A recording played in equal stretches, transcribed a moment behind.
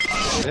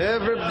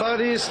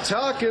Everybody's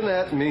talking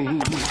at me.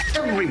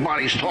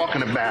 Everybody's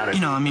talking about it.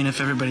 You know, I mean,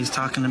 if everybody's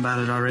talking about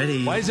it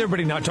already... Why is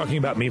everybody not talking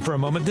about me for a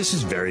moment? This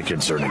is very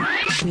concerning.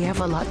 We have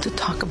a lot to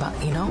talk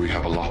about, you know? We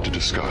have a lot to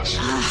discuss.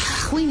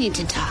 We need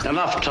to talk.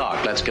 Enough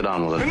talk. Let's get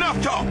on with it.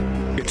 Enough talk!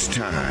 It's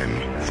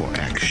time for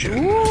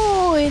action.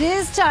 Ooh, it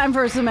is time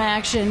for some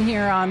action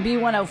here on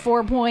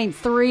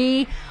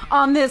B104.3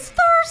 on this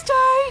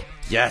Thursday.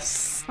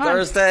 Yes,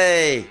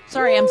 Thursday.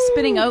 Sorry, I'm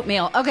spitting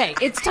oatmeal. Okay,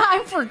 it's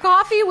time for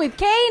Coffee with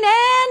Kane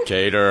and...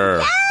 Kater.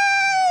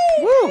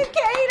 Yay! Woo!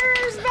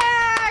 Cater's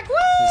back! Woo!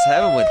 He's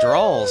having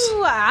withdrawals.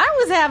 I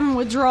was having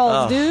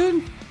withdrawals,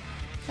 dude.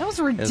 That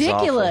was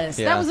ridiculous.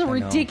 Yeah, that was a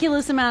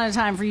ridiculous amount of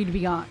time for you to be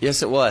gone.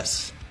 Yes, it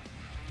was.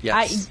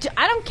 Yes.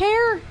 I don't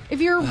care if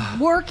you're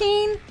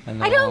working.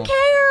 I don't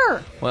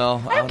care.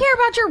 Well, I don't care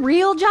about your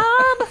real job.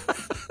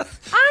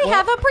 I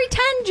have a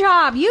pretend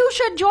job. You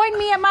should join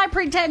me at my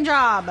pretend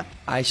job.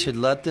 I should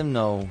let them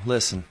know.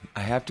 Listen,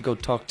 I have to go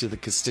talk to the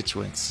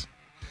constituents.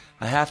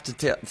 I have to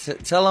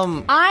tell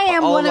them I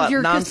am all one of that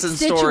your nonsense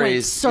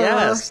constituents, stories. sir.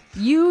 Yes.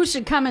 You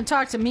should come and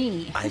talk to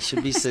me. I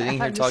should be sitting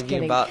here I'm just talking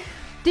kidding. about...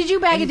 Did you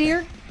bag a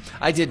deer?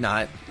 I did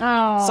not.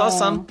 Oh. Saw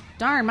some.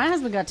 Darn, my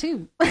husband got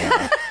two.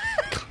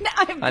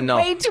 I know.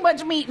 Way too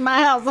much meat in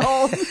my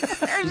household.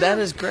 That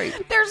is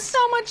great. There's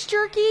so much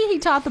jerky. He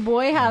taught the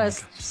boy how to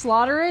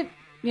slaughter it.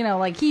 You know,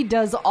 like he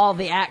does all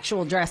the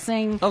actual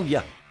dressing. Oh,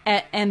 yeah.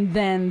 And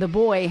then the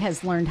boy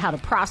has learned how to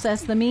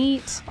process the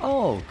meat.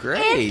 Oh,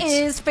 great. It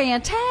is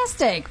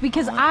fantastic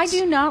because I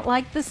do not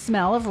like the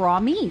smell of raw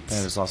meat.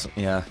 That is awesome.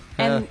 Yeah.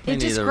 And it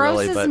just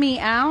grosses me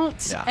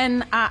out. Yeah.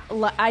 And I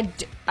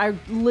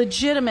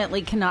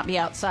legitimately cannot be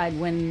outside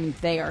when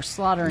they are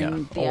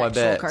slaughtering the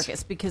actual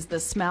carcass because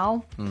the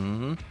smell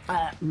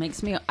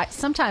makes me...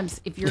 sometimes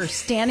if you're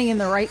standing in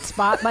the right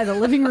spot by the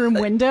living room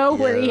window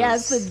where he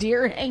has the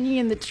deer hanging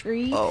in the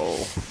tree...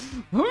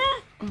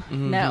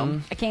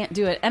 No, I can't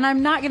do it. And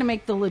I'm not going to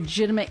make the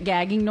legitimate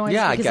gagging noise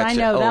because I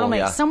know that'll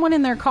make someone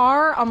in their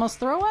car almost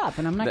throw up,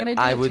 and I'm not going to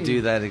do it. I would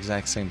do that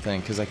exact same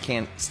thing because I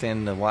can't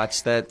stand to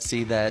watch that,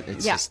 see that.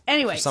 It's just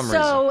anyway, for some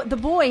reason. The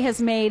boy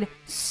has made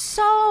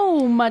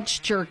so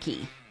much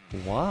jerky.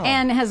 Wow.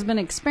 And has been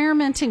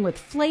experimenting with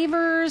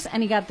flavors,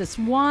 and he got this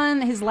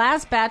one. His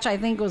last batch, I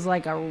think, was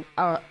like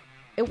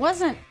it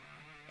wasn't,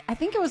 I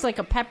think it was like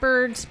a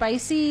peppered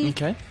spicy.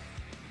 Okay.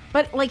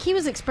 But like he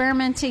was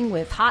experimenting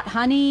with hot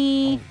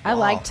honey. Oh,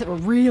 wow. I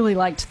really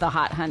liked the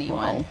hot honey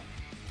one.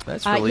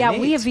 That's really neat.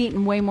 We have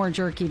eaten way more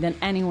jerky than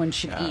anyone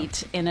should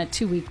eat in a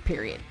 2-week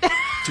period.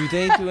 Do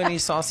they do any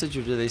sausage,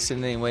 or do they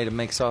send any way to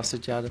make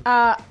sausage out of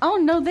it? Oh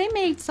no, they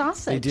made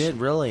sausage. They did,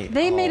 really?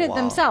 They made it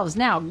themselves.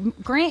 Now,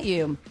 grant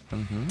you,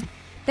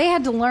 they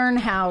had to learn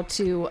how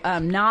to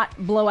not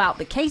blow out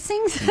the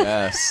casings.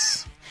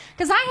 Yes.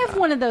 Because I have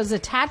one of those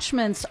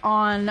attachments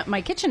on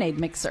my KitchenAid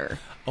mixer.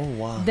 Oh,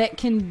 wow. That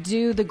can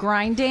do the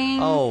grinding.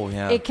 Oh,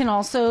 yeah. It can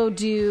also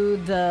do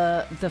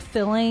the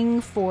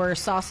filling for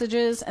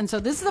sausages. And so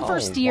this is the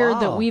first year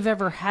that we've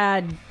ever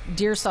had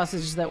deer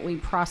sausage that we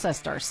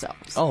processed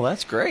ourselves. Oh,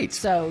 that's great.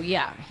 So,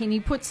 yeah. And he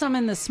put some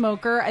in the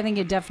smoker. I think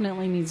it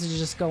definitely needs to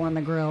just go on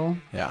the grill.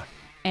 Yeah.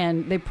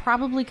 And they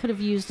probably could have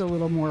used a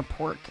little more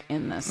pork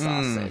in the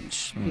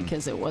sausage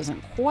because it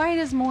wasn't quite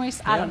as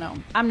moist. Yeah. I don't know.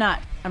 I'm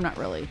not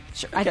really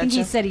sure. I think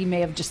he said he may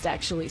have just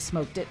actually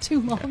smoked it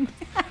too long.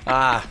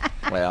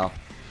 Well.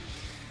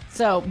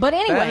 So, but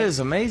anyway. That is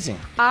amazing.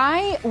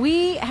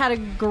 We had a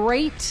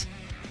great...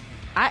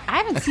 I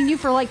haven't seen you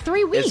for like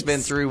 3 weeks. It's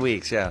been 3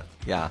 weeks, yeah.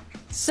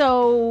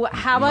 So,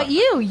 how about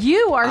you?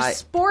 You are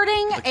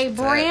sporting a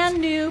brand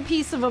new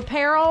piece of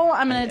apparel.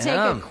 I'm going to take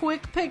a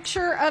quick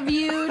picture of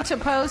you to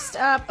post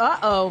up.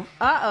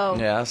 Uh-oh.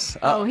 Yes.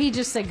 Oh, he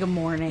just said good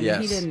morning.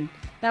 Yes. He didn't.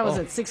 That was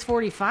at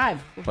 6:45.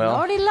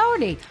 Well.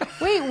 Lordy.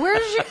 Wait,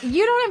 where's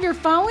you don't have your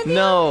phone with you?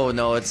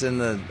 No, it's in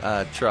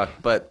the truck.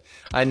 But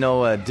I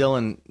know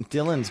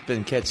Dylan's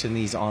been catching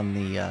these on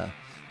the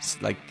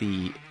like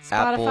the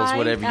Spotify, Apples,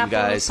 whatever you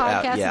guys.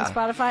 Podcasts and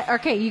Spotify.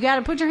 Okay, you got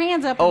to put your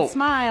hands up and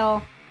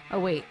smile. Oh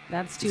wait,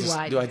 that's too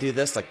wide. Do I do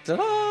this like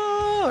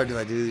da-da, or do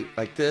I do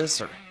like this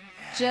or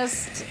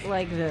just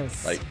like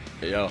this? Like,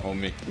 yeah,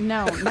 homie.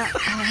 No, not.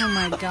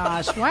 Oh my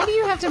gosh! Why do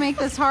you have to make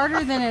this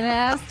harder than it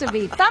has to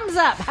be? Thumbs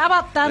up. How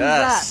about thumbs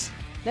up?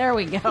 There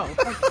we go.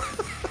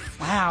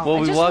 Wow.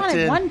 Well, I just walked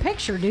wanted in. One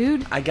picture,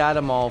 dude. I got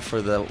them all for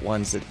the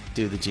ones that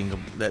do the jingle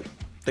that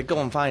go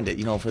and find it,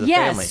 for the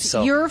family.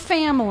 So your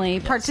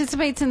family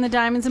participates in the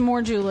Diamonds and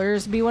More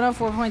Jewelers,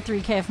 B104.3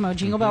 KFMO,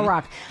 Jingle Bell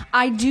Rock.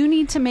 I do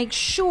need to make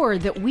sure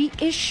that we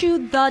issue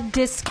the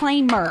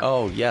disclaimer.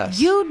 Oh, yes.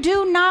 You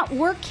do not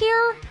work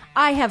here.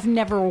 I have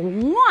never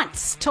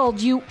once told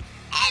you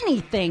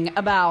anything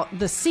about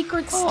the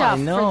secret stuff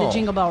for the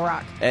Jingle Bell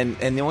Rock. And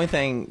the only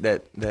thing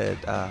that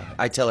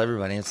I tell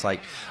everybody, it's like,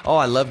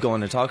 I love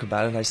going to talk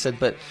about it. I said,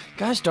 but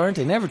gosh darn it,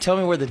 they never tell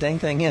me where the dang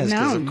thing is.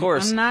 Because, of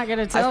course, I'm not going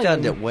to tell you. I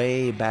found it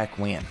way back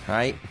when,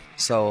 right?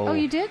 So, oh,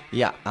 you did?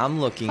 Yeah,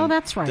 I'm looking. Oh,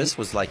 that's right. This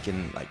was like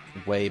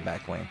way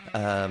back when.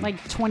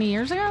 Like 20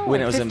 years ago?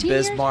 When it was in 15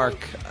 Bismarck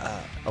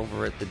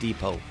over at the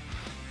depot.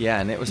 Yeah,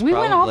 and it was We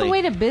probably... went all the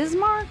way to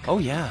Bismarck? Oh,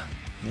 yeah.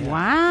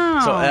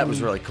 Wow. So that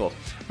was really cool.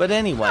 But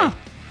anyway.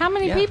 How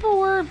many people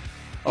were...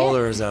 Oh,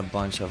 there was a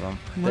bunch of them.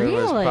 There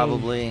Really? was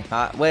probably...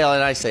 well,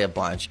 and I say a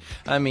bunch.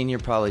 I mean, you're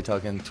probably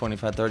talking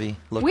 25, 30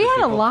 local We had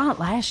people. a lot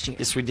last year.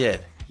 Yes, we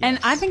did. And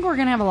I think we're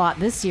going to have a lot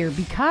this year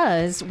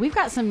because we've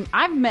got some...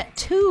 I've met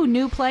 2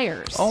 new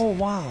players. Oh,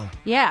 wow.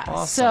 Yeah,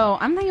 Awesome. so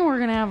I'm thinking we're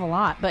going to have a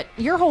lot. But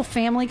your whole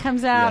family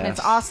comes out, and Yes.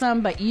 it's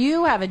awesome. But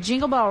you have a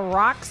Jingle Bell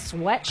Rock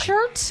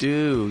sweatshirt.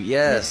 Do,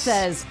 yes. It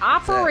says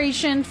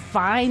Operation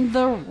Find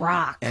the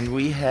Rock. And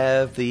we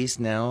have these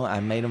now.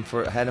 I made them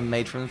had them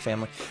made from the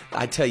family.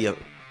 I tell you,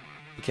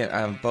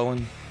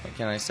 Bowen,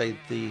 can I say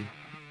the...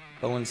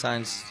 Bowen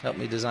Signs helped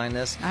me design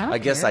this. I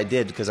guess I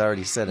did because I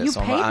already said it, You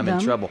so paid I'm in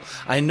them. trouble.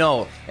 I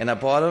know, and I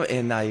bought them,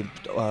 and I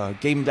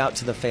gave them out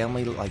to the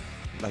family like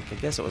I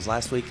guess it was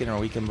last weekend or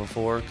weekend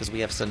before because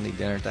we have Sunday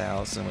dinner at the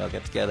house and we all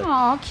get together.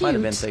 Aw, cute. Might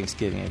have been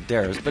Thanksgiving at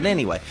Dara's, but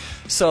anyway.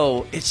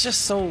 So it's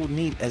just so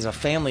neat as a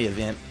family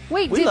event.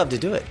 Wait, we love to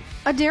do it.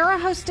 Adara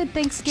hosted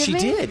Thanksgiving? She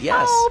did,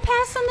 yes. Oh,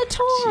 passing the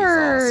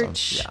torch.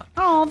 She's awesome.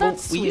 Yeah. Oh,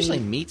 that's We sweet. usually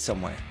meet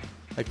somewhere.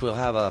 Like we'll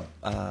have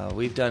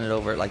we've done it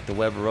over at like the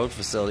Weber Road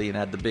facility and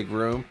had the big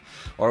room,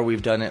 or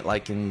we've done it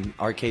like in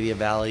Arcadia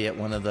Valley at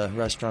one of the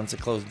restaurants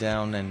that closed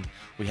down, and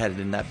we had it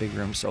in that big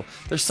room. So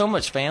there's so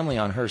much family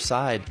on her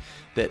side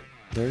that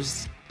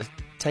it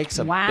takes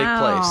a big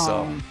place.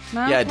 So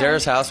yeah, Okay.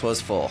 Dara's house was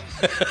full.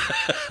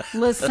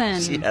 Listen,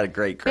 She had a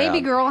great crowd.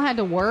 Baby girl had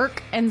to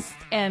work, and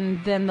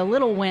then the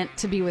little went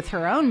to be with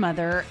her own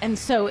mother, and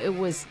so it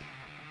was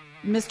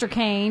Mr.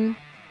 Kane,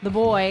 the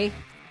boy,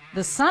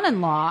 the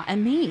son-in-law,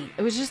 and me.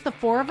 It was just the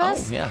 4 of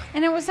us. Oh, yeah.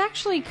 And it was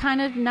actually kind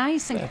of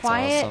nice and That's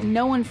quiet. awesome.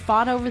 No one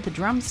fought over the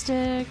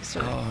drumsticks.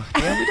 Or...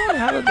 Yeah, we don't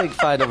have a big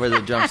fight over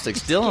the drumsticks.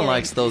 Dylan kidding.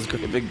 likes those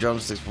great big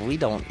drumsticks, but we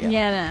don't.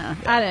 Yeah,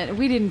 no.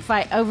 We didn't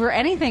fight over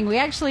anything. We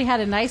actually had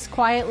a nice,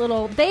 quiet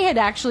little... They had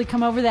actually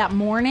come over that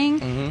morning,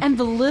 and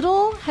the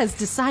little has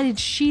decided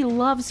she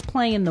loves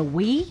playing the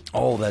Wii,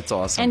 Oh, that's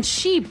awesome. and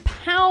she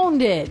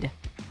pounded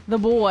the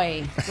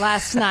boy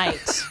last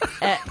night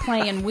at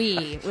playing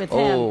Wii with him.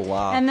 Oh,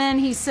 wow. And then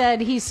he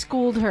said he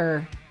schooled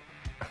her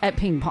at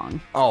ping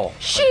pong. oh,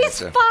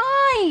 She's 5!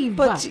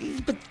 But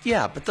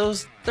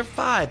they're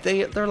 5.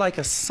 They're like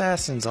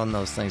assassins on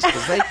those things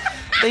because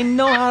they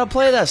know how to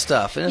play that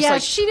stuff. And it's Yeah,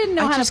 like, she didn't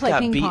know I how to just play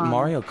got ping beat pong.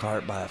 Mario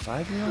Kart by a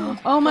 5-year-old.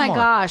 Oh my Come on.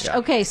 gosh. Yeah.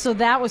 Okay, so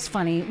that was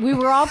funny. We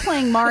were all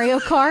playing Mario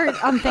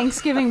Kart on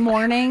Thanksgiving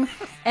morning,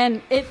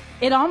 and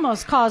it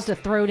almost caused a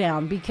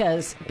throwdown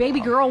because baby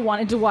girl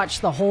wanted to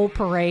watch the whole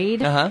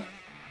parade. Uh-huh.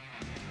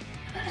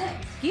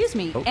 Excuse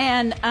me.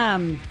 And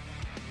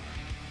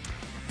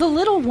the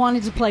little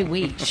wanted to play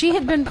Wii. She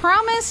had been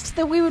promised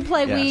that we would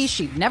play Wii. Yes.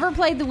 She'd never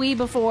played the Wii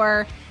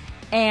before,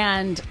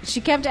 and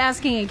she kept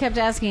asking and kept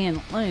asking,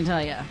 and let me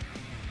tell you,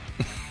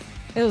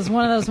 it was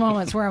one of those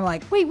moments where I'm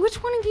like, wait,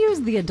 which one of you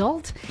is the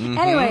adult?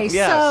 Anyway,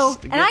 Yes, so,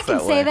 it and I gets can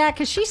that say way. that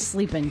because she's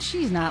sleeping.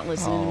 She's not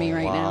listening to me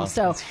right wow. now.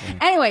 So, That's funny.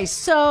 anyway,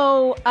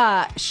 so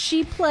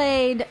she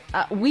played,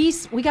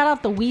 we got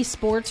out the Wii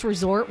Sports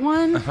Resort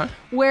one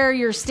where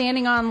you're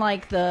standing on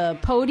like the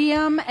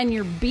podium and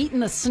you're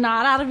beating the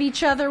snot out of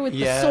each other with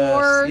the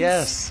swords.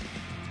 Yes.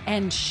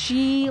 And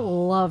she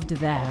loved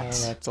that.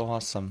 Oh, that's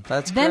awesome.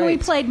 That's Then we great.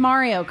 played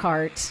Mario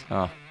Kart.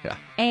 Oh, yeah.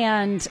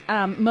 And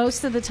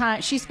most of the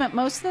time, she spent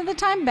most of the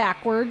time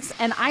backwards,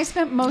 and I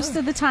spent most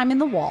of the time in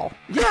the wall.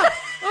 Yeah.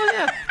 Oh,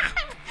 yeah.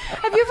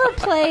 Have you ever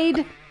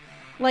played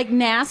like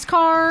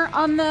NASCAR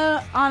on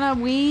a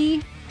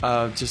Wii?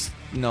 Just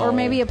no. Or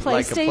maybe a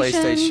Like a PlayStation?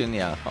 PlayStation,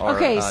 yeah. Or,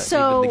 Okay,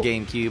 so-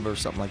 even the GameCube or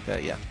something like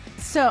that, yeah.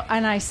 So,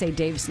 and I say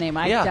Dave's name.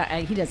 Yeah.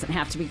 He doesn't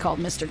have to be called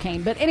Mr.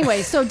 Kane. But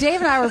anyway, so Dave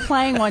and I were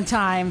playing one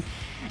time,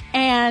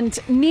 and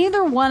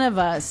neither one of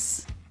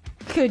us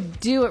could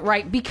do it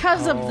right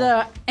because of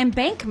the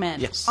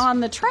embankment Yes. on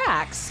the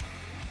tracks.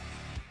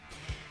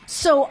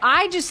 So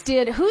I just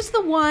did. Who's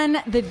the one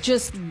that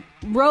just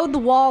rode the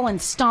wall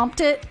and stomped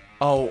it?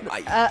 Oh,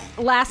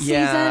 Last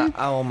yeah. season.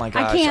 Oh, my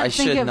gosh. I can't I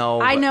think should of.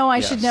 know, I but know I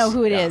yes. should know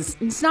who it Yeah. is.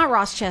 It's not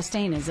Ross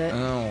Chastain, is it? Oh,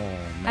 man.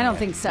 I don't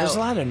think so. There's a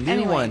lot of new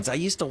Anyway. ones. I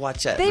used to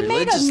watch that They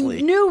made a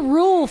religiously. new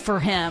rule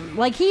for him.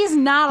 Like he's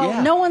not.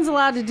 Yeah. No one's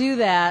allowed to do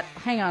that.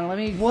 Hang on. Let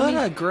me. What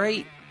a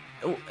great...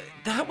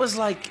 That was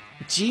like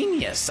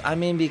genius. I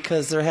mean,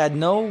 because there had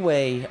no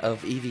way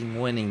of even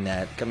winning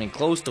that, coming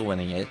close to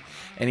winning it,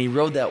 and he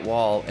rode that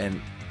wall and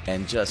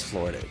just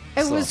floored it.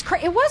 It was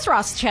it was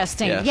Ross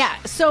Chastain. Yes. Yeah.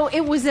 So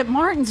it was at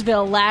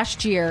Martinsville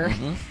last year.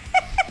 Mm-hmm.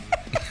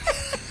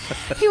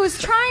 He was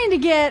trying to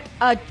get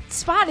a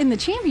spot in the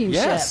championship.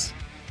 Yes.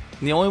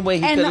 And the only way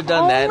he And could the have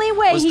done that only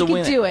way was he to could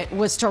win do it. it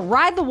was to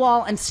ride the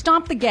wall and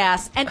stomp the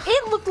gas, and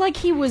it looked like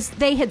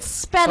they had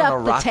sped It's on up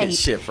a the rocket tape.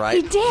 ship,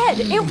 right? He did.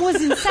 It was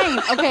insane.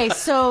 Okay,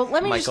 so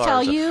let me My just car tell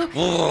was a- you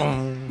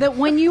that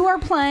when you are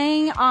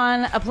playing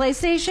on a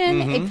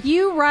PlayStation, Mm-hmm. if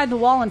you ride the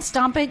wall and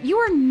stomp it, you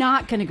are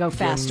not going to go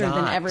faster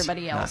than not.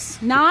 everybody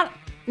else. Not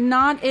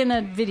in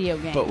a video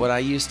game. But what I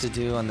used to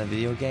do on the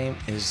video game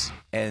is,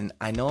 and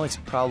I know it's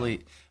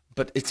probably,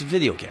 but it's a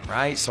video game,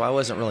 right? So I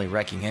wasn't really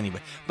wrecking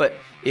anybody. But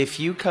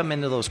if you come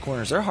into those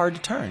corners, they're hard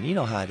to turn. You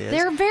know how it is.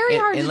 They're very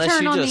hard to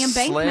turn on the embankment. Unless you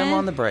just slam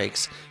on the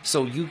brakes.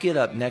 So you get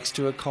up next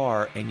to a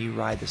car and you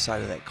ride the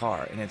side of that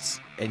car,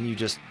 and you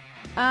just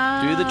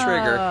do the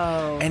trigger.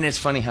 And it's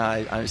funny how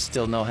I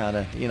still know how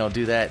to,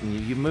 do that.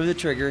 And you move the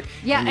trigger.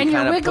 Yeah, and you you're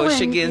kind of wiggling.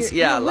 push against.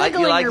 You're like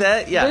you wiggling like your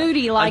that. Yeah,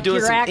 booty like I'm doing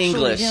you're some actually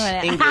English. doing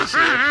it. English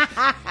here.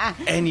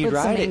 And you Put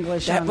some ride it.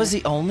 English That on was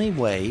it. the only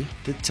way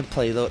to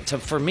play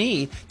for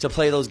me to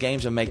play those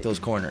games and make those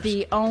corners.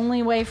 The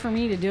only way for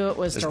me to do it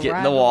was to get in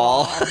ride the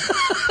wall.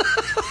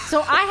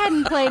 So I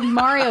hadn't played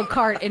Mario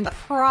Kart in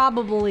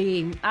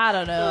probably, I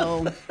don't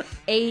know,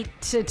 8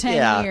 to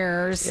 10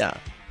 years. Yeah.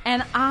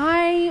 And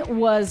I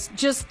was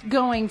just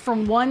going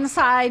from one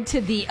side to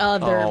the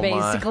other,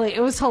 basically.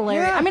 It was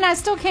hilarious. Yeah. I mean, I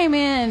still came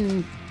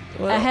in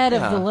ahead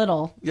of the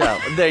little. Yeah,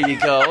 there you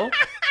go.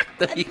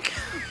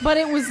 But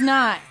it was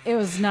not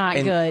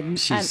And good.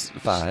 She's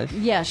 5.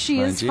 Yeah, she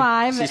Mind is you.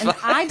 5. She's And 5.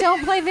 I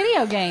don't play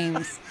video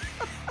games.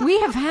 We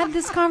have had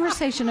this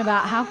conversation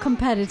about how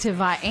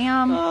competitive I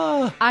am.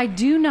 I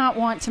do not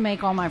want to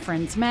make all my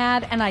friends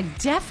mad, and I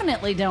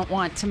definitely don't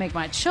want to make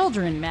my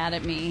children mad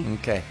at me.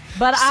 Okay.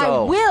 But I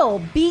So- will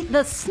beat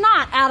the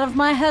snot out of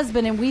my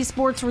husband in Wii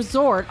Sports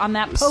Resort on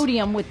that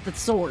podium with the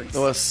swords.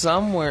 Well,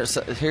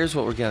 here's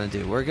what we're going to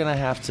do. We're going to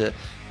have to,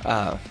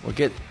 we'll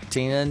get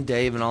Tina and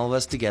Dave and all of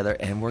us together,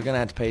 and we're going to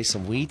have to play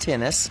some Wii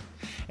tennis,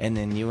 and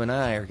then you and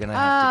I are going to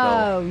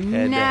have to go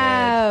head to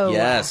head.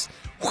 Yes.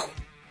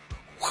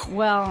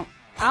 Well,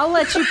 I'll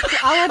let you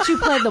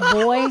play the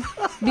boy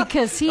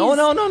because he's. Oh,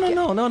 no. I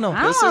don't wanna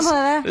play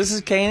that. This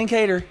is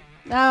CAINE-AND-KATER.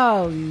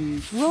 Oh,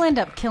 we'll end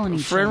up killing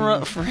each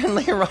other.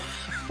 Friendly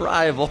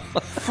rival.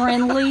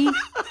 Friendly?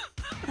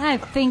 I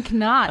think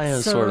not, I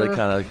am sir. sort of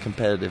kind of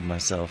competitive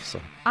myself,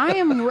 so. I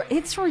am.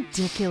 It's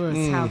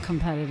ridiculous how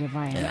competitive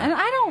I am, and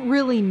I don't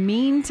really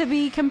mean to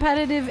be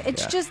competitive.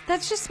 It's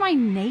that's just my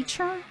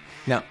nature.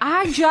 Now,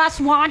 I just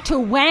want to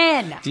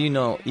win. do you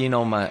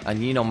know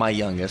my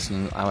youngest,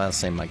 and I'll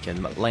say my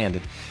kid, but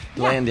Landon.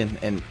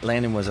 Yeah.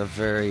 Landon was a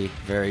very,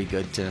 very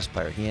good tennis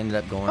player. He ended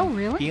up going. Oh,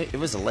 really? It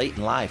was late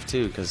in life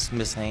too, because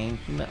Miss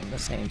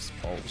Haynes.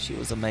 Oh, she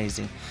was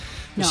amazing.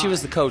 No, She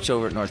was the coach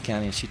over at North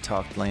County, and she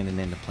talked Landon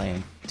into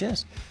playing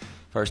tennis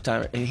first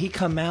time. And he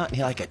come out and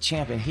he like a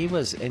champion.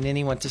 And then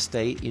he went to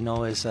state,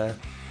 as a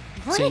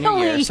senior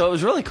year. So it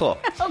was really cool.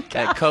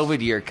 That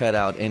COVID year cut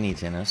out any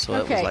tennis, so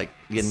it was like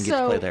you didn't get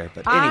to play there.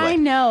 But anyway, I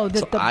know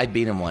that I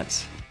beat him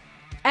once.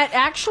 At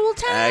actual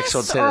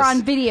tennis, or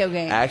on video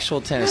games?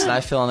 Actual tennis, and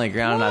I fell on the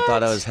ground, and I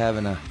thought I was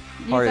having a heart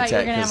you thought attack. you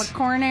were going to have a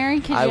coronary?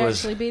 Could you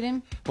actually beat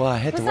him? Well, I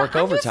had to work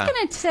overtime. I'm just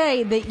going to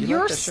say that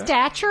your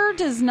stature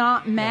does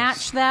not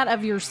match that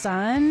of your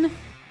son.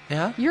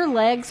 Yeah? Your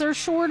legs are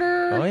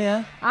shorter. Oh,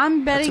 yeah.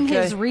 I'm betting That's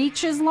okay. his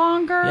reach is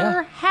longer.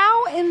 Yeah.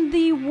 How in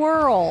the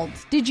world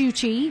did you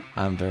cheat?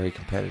 I'm very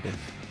competitive.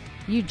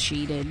 You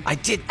cheated. I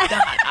did not.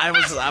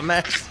 I'm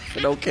actually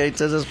an okay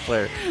tennis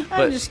player. But,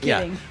 I'm just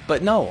kidding. Yeah.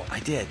 But no,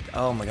 I did.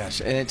 Oh my gosh.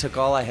 And it took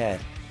all I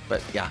had.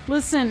 But yeah.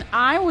 Listen,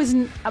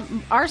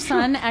 our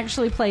son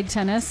actually played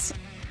tennis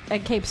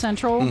at Cape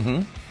Central.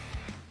 Mm-hmm.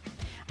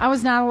 I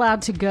was not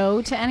allowed to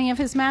go to any of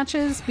his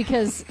matches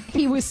because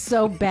he was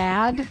so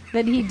bad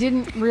that he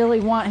didn't really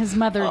want his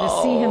mother to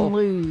see him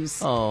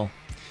lose. Oh.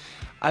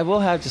 I will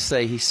have to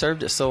say he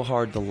served it so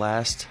hard the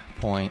last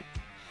point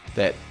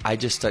that I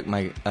just stuck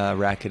my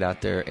racket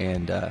out there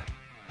and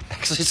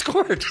actually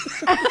scored.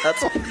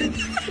 That's all.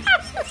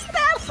 How is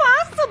that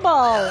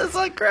possible? It's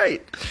like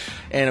great.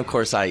 And of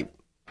course, I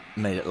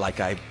made it like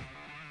I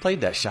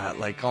played that shot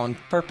like on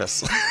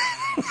purpose.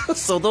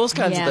 So those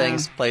kinds of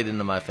things played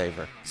into my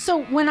favor.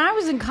 So when I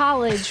was in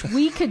college,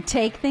 we could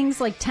take things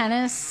like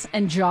tennis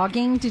and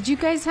jogging. Did you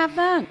guys have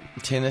that?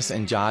 Tennis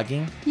and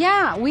jogging?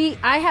 Yeah,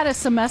 I had a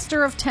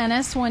semester of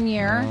tennis one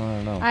year. I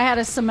don't know. I had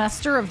a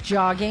semester of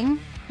jogging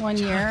one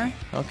year.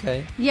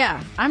 Okay.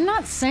 Yeah, I'm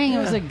not saying it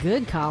was a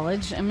good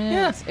college. I mean,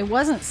 it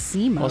wasn't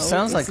SEMO. Well, it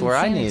sounds like where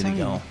I needed to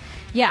go.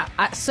 Yeah,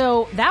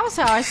 so that was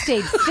how I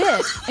stayed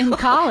fit in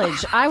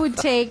college. I would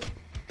take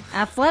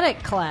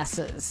athletic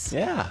classes.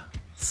 Yeah.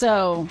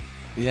 So...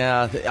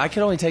 Yeah, I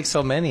could only take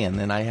so many, and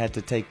then I had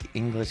to take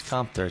English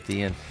comp there at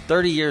the end.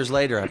 30 years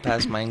later, I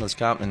passed my English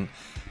comp, and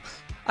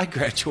I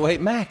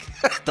graduate MAC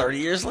 30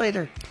 years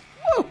later.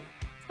 Woo!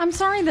 I'm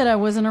sorry that I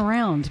wasn't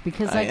around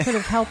because I could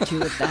have helped you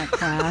with that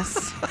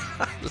class.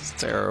 It was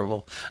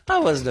terrible. I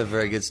wasn't a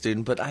very good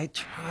student, but I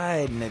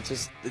tried, and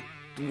it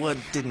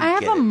didn't I have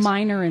get a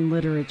minor in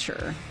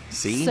literature.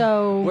 See?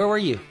 So where were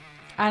you?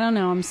 I don't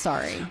know. I'm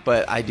sorry.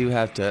 But I do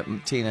have to.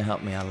 Tina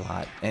helped me out a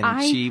lot.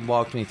 And she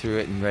walked me through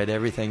it and read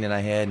everything that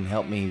I had and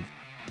helped me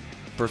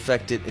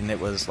perfect it. And it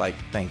was like,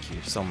 thank you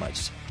so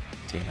much,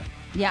 Tina.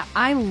 Yeah,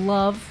 I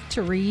love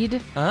to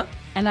read. Huh?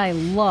 And I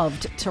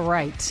loved to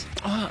write.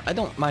 I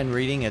don't mind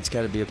reading. It's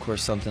got to be, of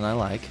course, something I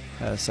like.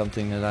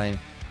 Something that I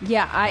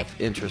have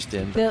interest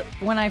in.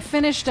 When I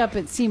finished up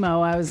at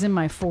SEMO, I was in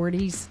my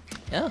 40s.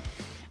 Yeah.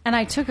 And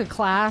I took a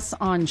class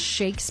on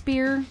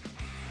Shakespeare.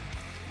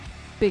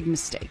 Big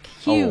mistake.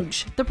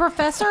 Huge. The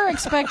professor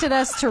expected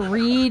us to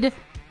read,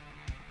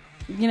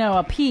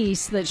 a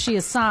piece that she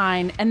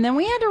assigned, and then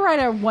we had to write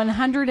a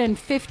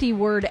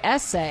 150-word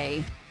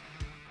essay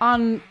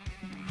on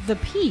the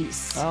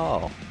piece.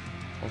 Oh,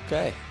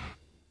 okay.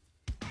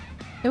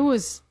 It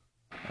was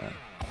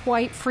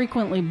quite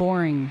frequently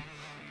boring.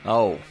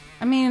 Oh.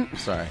 I mean,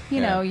 sorry.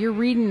 You're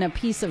reading a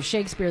piece of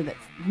Shakespeare that's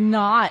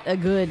not a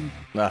good...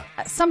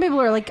 Some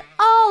people are like,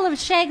 all of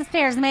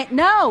Shakespeare's made...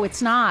 No,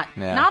 it's not.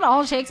 Yeah. Not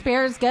all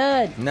Shakespeare is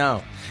good.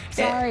 No.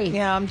 Sorry.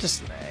 I'm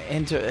just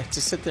into it.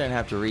 To sit there and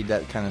have to read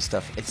that kind of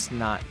stuff, it's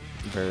not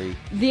very...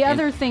 The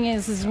other thing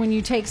is when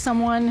you take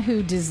someone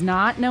who does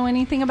not know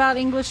anything about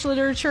English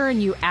literature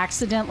and you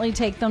accidentally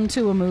take them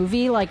to a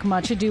movie like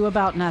Much Ado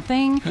About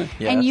Nothing,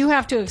 and you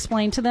have to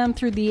explain to them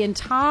through the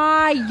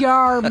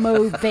entire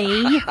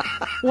movie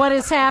what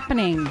is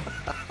happening.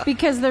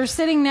 Because they're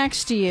sitting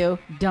next to you,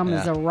 dumb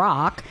as a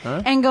rock,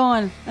 and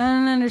going, I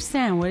don't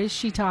understand. What is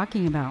she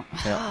talking about?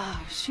 Yeah.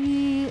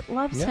 She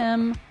loves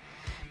him.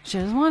 She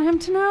doesn't want him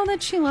to know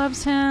that she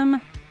loves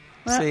him.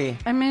 See,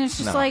 I mean, it's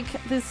just like,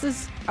 this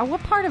is...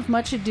 what part of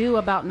Much Ado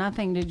About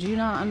Nothing did you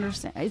not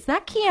understand? Is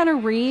that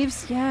Keanu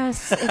Reeves?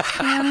 Yes, it's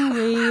Keanu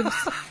Reeves.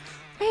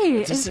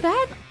 Hey, is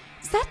that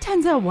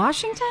Denzel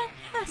Washington?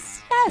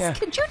 Yes. Yeah.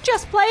 Could you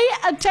just pay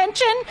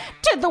attention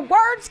to the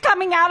words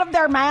coming out of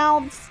their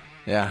mouths?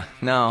 Yeah,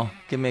 no.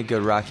 Give me a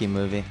good Rocky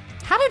movie.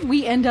 How did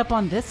we end up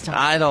on this topic?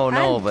 I don't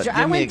know, but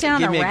give me a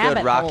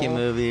good Rocky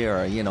movie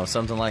or,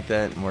 something like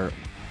that, and we're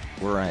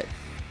right.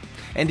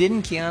 And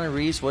didn't Keanu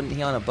Reeves, wasn't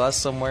he on a bus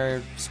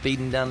somewhere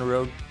speeding down the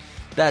road?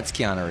 That's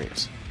Keanu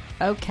Reeves.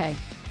 Okay.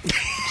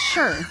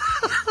 Sure.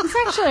 He's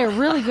actually a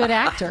really good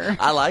actor.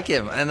 I like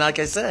him. And like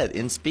I said,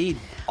 in Speed,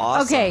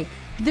 awesome. Okay,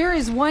 there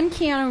is one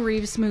Keanu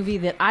Reeves movie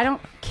that I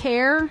don't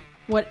care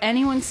what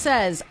anyone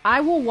says.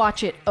 I will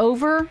watch it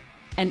over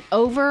and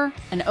over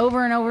and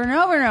over and over and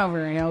over and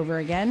over and over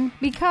again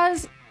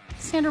because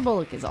Sandra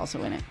Bullock is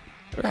also in it.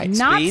 Right.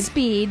 Not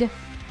Speed.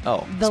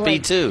 Oh, the Speed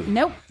lake. 2.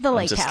 Nope, The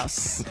Lake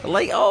House. The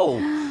Lake.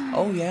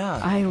 Oh, yeah.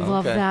 I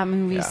love that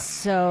movie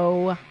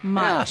so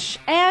much.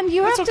 Yeah. And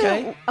you have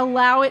to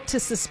allow it to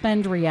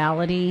suspend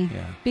reality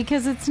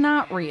because it's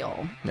not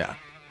real. Yeah.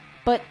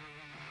 But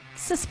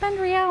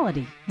suspend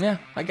reality. Yeah,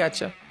 I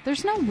gotcha.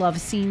 There's no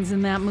love scenes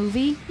in that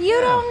movie.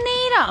 You don't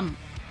need them.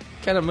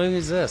 What kind of movie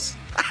is this?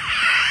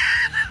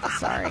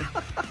 Sorry.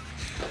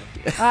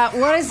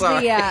 What is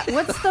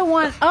what's the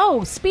one?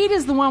 Oh, Speed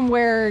is the one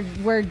where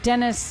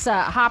Dennis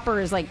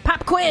Hopper is like,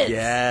 pop quiz.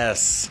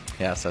 Yes,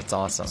 that's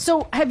awesome.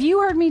 So have you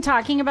heard me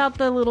talking about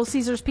the Little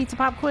Caesars Pizza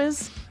Pop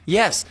Quiz?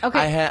 Yes.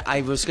 Okay.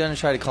 I was going to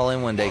try to call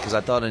in one day because I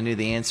thought I knew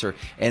the answer.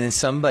 And then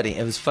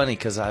it was funny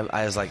because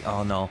I was like,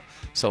 oh no.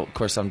 So of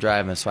course I'm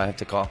driving, so I have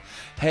to call.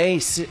 Hey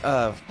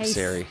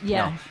Siri.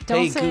 Yeah. No.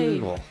 Don't hey say,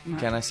 Google.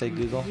 Can I say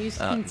Google? You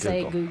can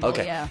say Google.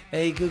 Okay. Yeah.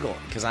 Hey Google,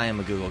 because I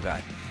am a Google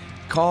guy.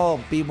 Call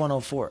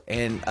B104,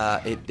 and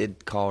it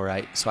did call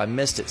right, so I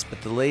missed it.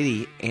 But the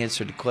lady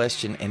answered the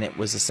question, and it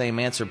was the same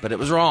answer, but it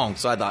was wrong.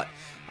 So I thought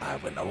I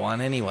wouldn't have won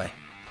anyway.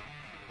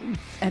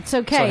 That's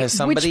okay.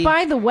 So Which,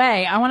 by the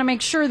way, I want to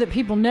make sure that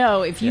people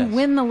know if you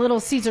win the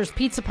Little Caesars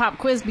Pizza Pop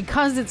Quiz,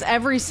 because it's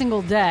every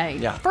single day.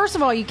 Yeah. First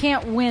of all, you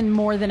can't win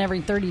more than every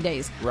 30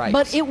 days. Right.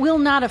 But it will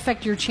not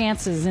affect your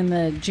chances in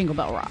the Jingle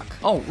Bell Rock.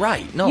 Oh,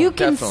 right. No, you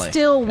can definitely.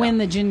 still win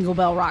the Jingle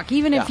Bell Rock,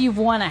 even if you've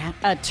won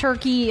a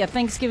turkey, a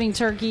Thanksgiving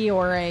turkey,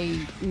 or a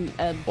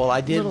Well,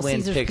 I did Little win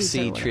Caesars Pick pizza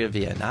C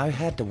trivia, and I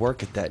had to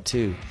work at that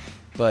too.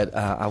 But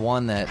I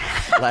won that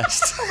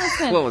last,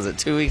 what was it,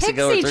 2 weeks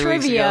ago or 3 weeks ago?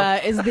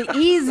 Trivia is the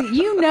easy,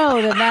 you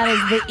know that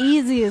is the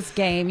easiest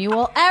game you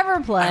will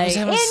ever play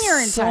in your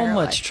entire so much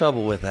life.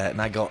 trouble with that,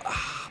 and I go,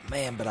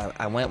 man, but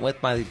I went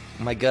with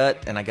my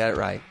gut, and I got it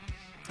right.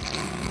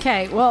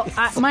 Okay, well,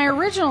 my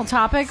original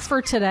topic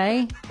for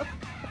today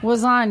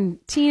was on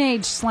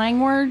teenage slang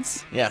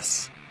words.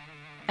 Yes.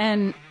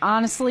 And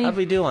honestly, how'd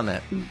we do on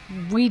that?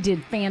 We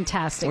did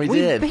fantastic. We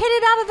did. hit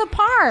it out of the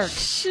park.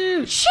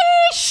 Shoot.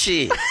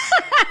 Sheesh.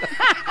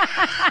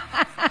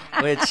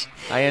 Which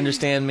I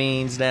understand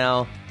means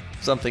now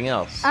something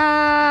else.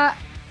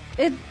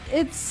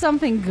 It's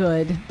something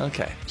good.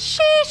 Okay.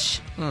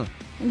 Sheesh.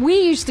 We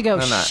used to go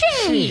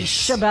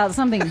sheesh about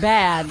something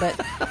bad, but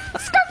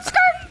skirt,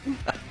 skirt.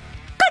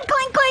 Clink,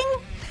 clink,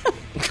 clink.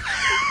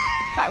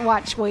 I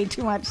watch way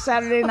too much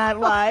Saturday Night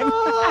Live.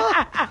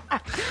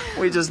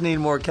 We just need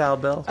more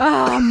cowbell.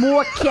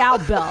 More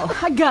cowbell.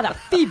 I got a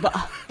fever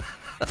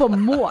for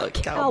more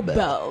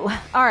cowbell.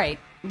 All right.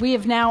 We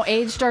have now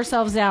aged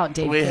ourselves out,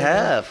 Dave. We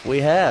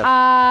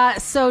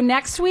have. So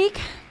next week,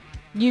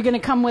 you going to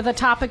come with a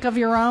topic of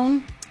your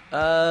own?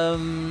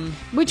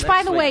 Which,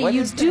 by the way,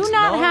 you do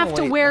not have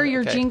to wear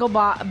your Jingle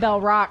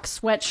Bell Rock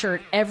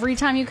sweatshirt every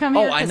time you come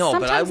here. Oh, I know,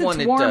 but I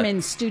wanted it's warm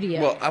in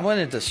studio. Well, I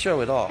wanted to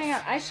show it off. Hang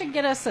on, I should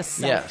get us a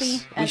selfie. Yes,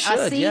 we should,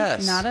 ussy,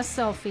 yes. Not a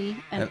selfie.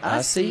 An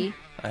ussy?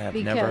 I have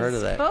never heard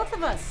of that. Both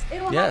of us.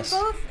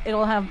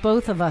 It'll have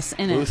both of us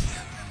in it.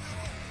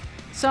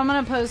 So I'm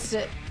going to post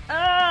it.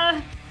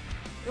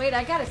 Wait,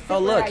 I gotta sit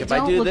Oh, where look, I if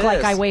don't I do look this,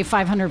 like I weigh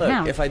 500 look,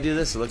 pounds. if I do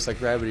this, it looks like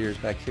rabbit ears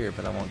back here,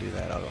 but I won't do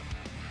that. I'll go.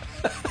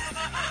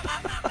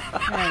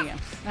 There you go.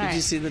 Did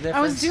you see the difference?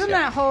 I was doing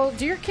that whole.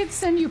 Do your kids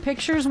send you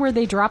pictures where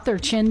they drop their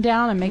chin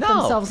down and make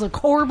themselves look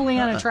horribly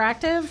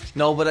unattractive?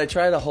 No, but I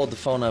try to hold the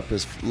phone up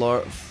as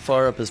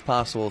far up as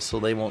possible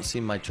so they won't see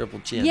my triple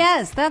chin.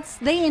 Yes,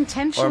 they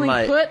intentionally or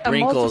my put a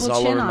wrinkles multiple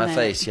all chin over on my it.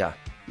 face. Yeah.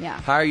 Yeah.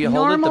 The higher you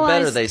hold it, the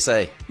better, they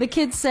say. The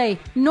kids say,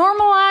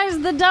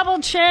 normalize the double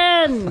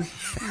chin.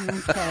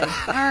 Okay.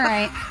 All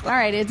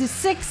right. It's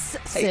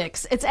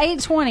 6:06. It's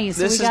 8:20, so we gotta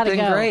go. This has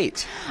been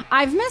great.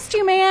 I've missed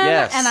you, man.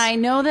 Yes. And I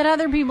know that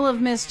other people have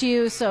missed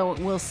you, so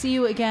we'll see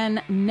you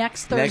again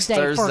next Thursday.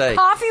 Next Thursday.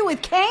 For Coffee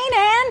with Caine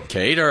and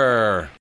Kater.